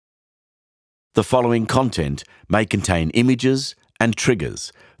The following content may contain images and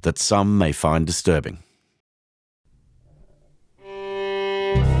triggers that some may find disturbing.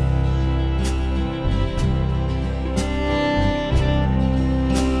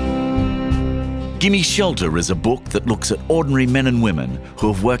 Gimme Shelter is a book that looks at ordinary men and women who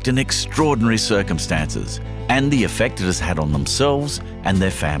have worked in extraordinary circumstances and the effect it has had on themselves and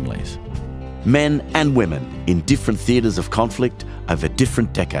their families. Men and women in different theatres of conflict over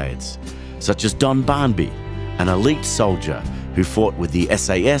different decades, such as Don Barnby, an elite soldier who fought with the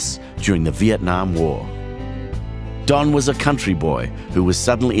SAS during the Vietnam War. Don was a country boy who was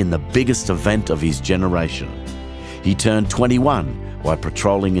suddenly in the biggest event of his generation. He turned 21 while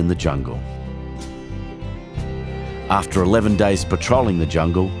patrolling in the jungle. After 11 days patrolling the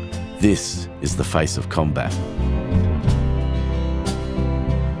jungle, this is the face of combat.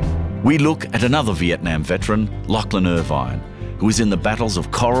 We look at another Vietnam veteran, Lachlan Irvine, who was in the battles of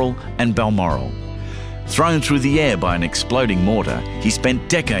Coral and Balmoral. Thrown through the air by an exploding mortar, he spent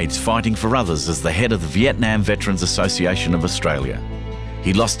decades fighting for others as the head of the Vietnam Veterans Association of Australia.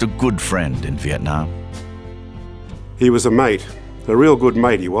 He lost a good friend in Vietnam. He was a mate, a real good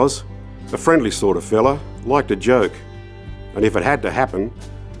mate he was. A friendly sort of fella, liked a joke. And if it had to happen,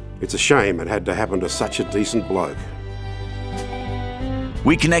 it's a shame it had to happen to such a decent bloke.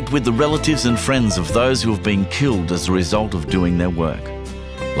 We connect with the relatives and friends of those who have been killed as a result of doing their work.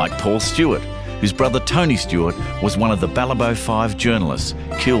 Like Paul Stewart, whose brother Tony Stewart was one of the Balibo 5 journalists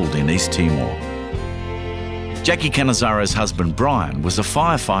killed in East Timor. Jackie Canizaro's husband Brian was a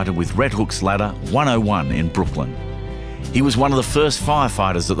firefighter with Red Hook's Ladder 101 in Brooklyn. He was one of the first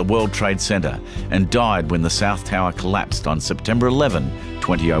firefighters at the World Trade Center and died when the South Tower collapsed on September 11,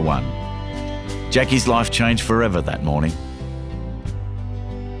 2001. Jackie's life changed forever that morning.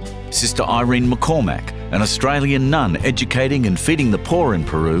 Sister Irene McCormack, an Australian nun educating and feeding the poor in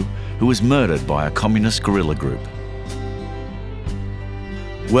Peru, who was murdered by a communist guerrilla group.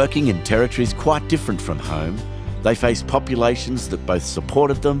 Working in territories quite different from home, they faced populations that both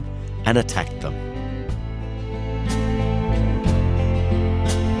supported them and attacked them.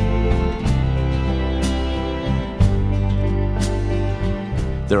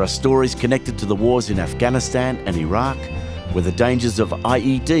 There are stories connected to the wars in Afghanistan and Iraq, where the dangers of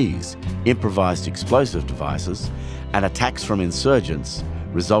IEDs, improvised explosive devices, and attacks from insurgents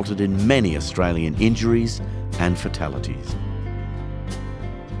resulted in many Australian injuries and fatalities.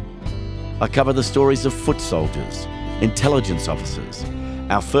 I cover the stories of foot soldiers, intelligence officers,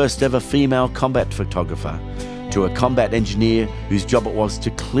 our first ever female combat photographer, to a combat engineer whose job it was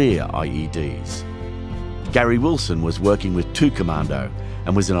to clear IEDs. Gary Wilson was working with 2 Commando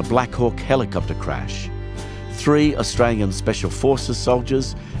and was in a Black Hawk helicopter crash. 3 Australian Special Forces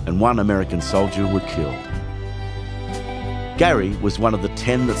soldiers and 1 American soldier were killed. Gary was one of the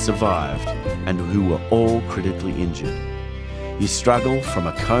 10 that survived and who were all critically injured. His struggle from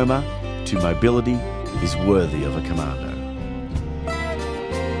a coma to mobility is worthy of a commando.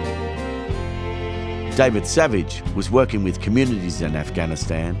 David Savage was working with communities in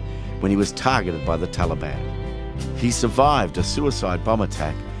Afghanistan when he was targeted by the Taliban. He survived a suicide bomb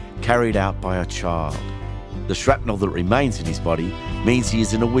attack carried out by a child. The shrapnel that remains in his body means he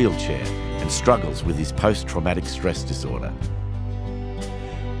is in a wheelchair and struggles with his post-traumatic stress disorder.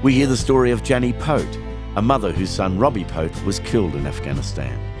 We hear the story of Janny Poate, a mother whose son Robbie Poate was killed in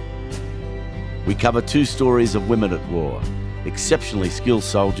Afghanistan. We cover 2 stories of women at war, exceptionally skilled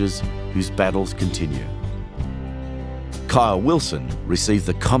soldiers whose battles continue. Kyle Wilson received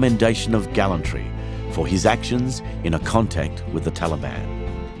the Commendation of Gallantry for his actions in a contact with the Taliban.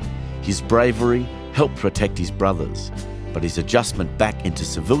 His bravery helped protect his brothers, but his adjustment back into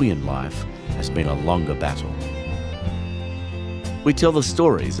civilian life has been a longer battle. We tell the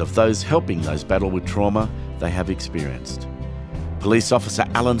stories of those helping those battle with trauma they have experienced. Police officer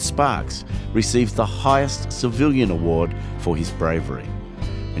Alan Sparks received the highest civilian award for his bravery,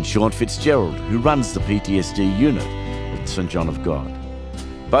 and Sean Fitzgerald, who runs the PTSD unit at St John of God.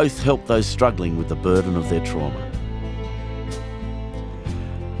 Both help those struggling with the burden of their trauma.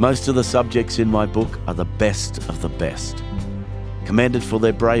 Most of the subjects in my book are the best of the best, commended for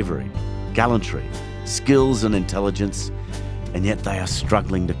their bravery, gallantry, skills and intelligence, and yet they are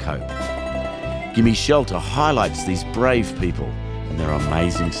struggling to cope. Gimme Shelter highlights these brave people and their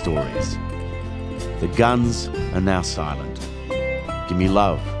amazing stories. The guns are now silent. Gimme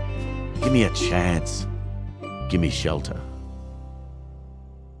love. Gimme a chance. Gimme shelter.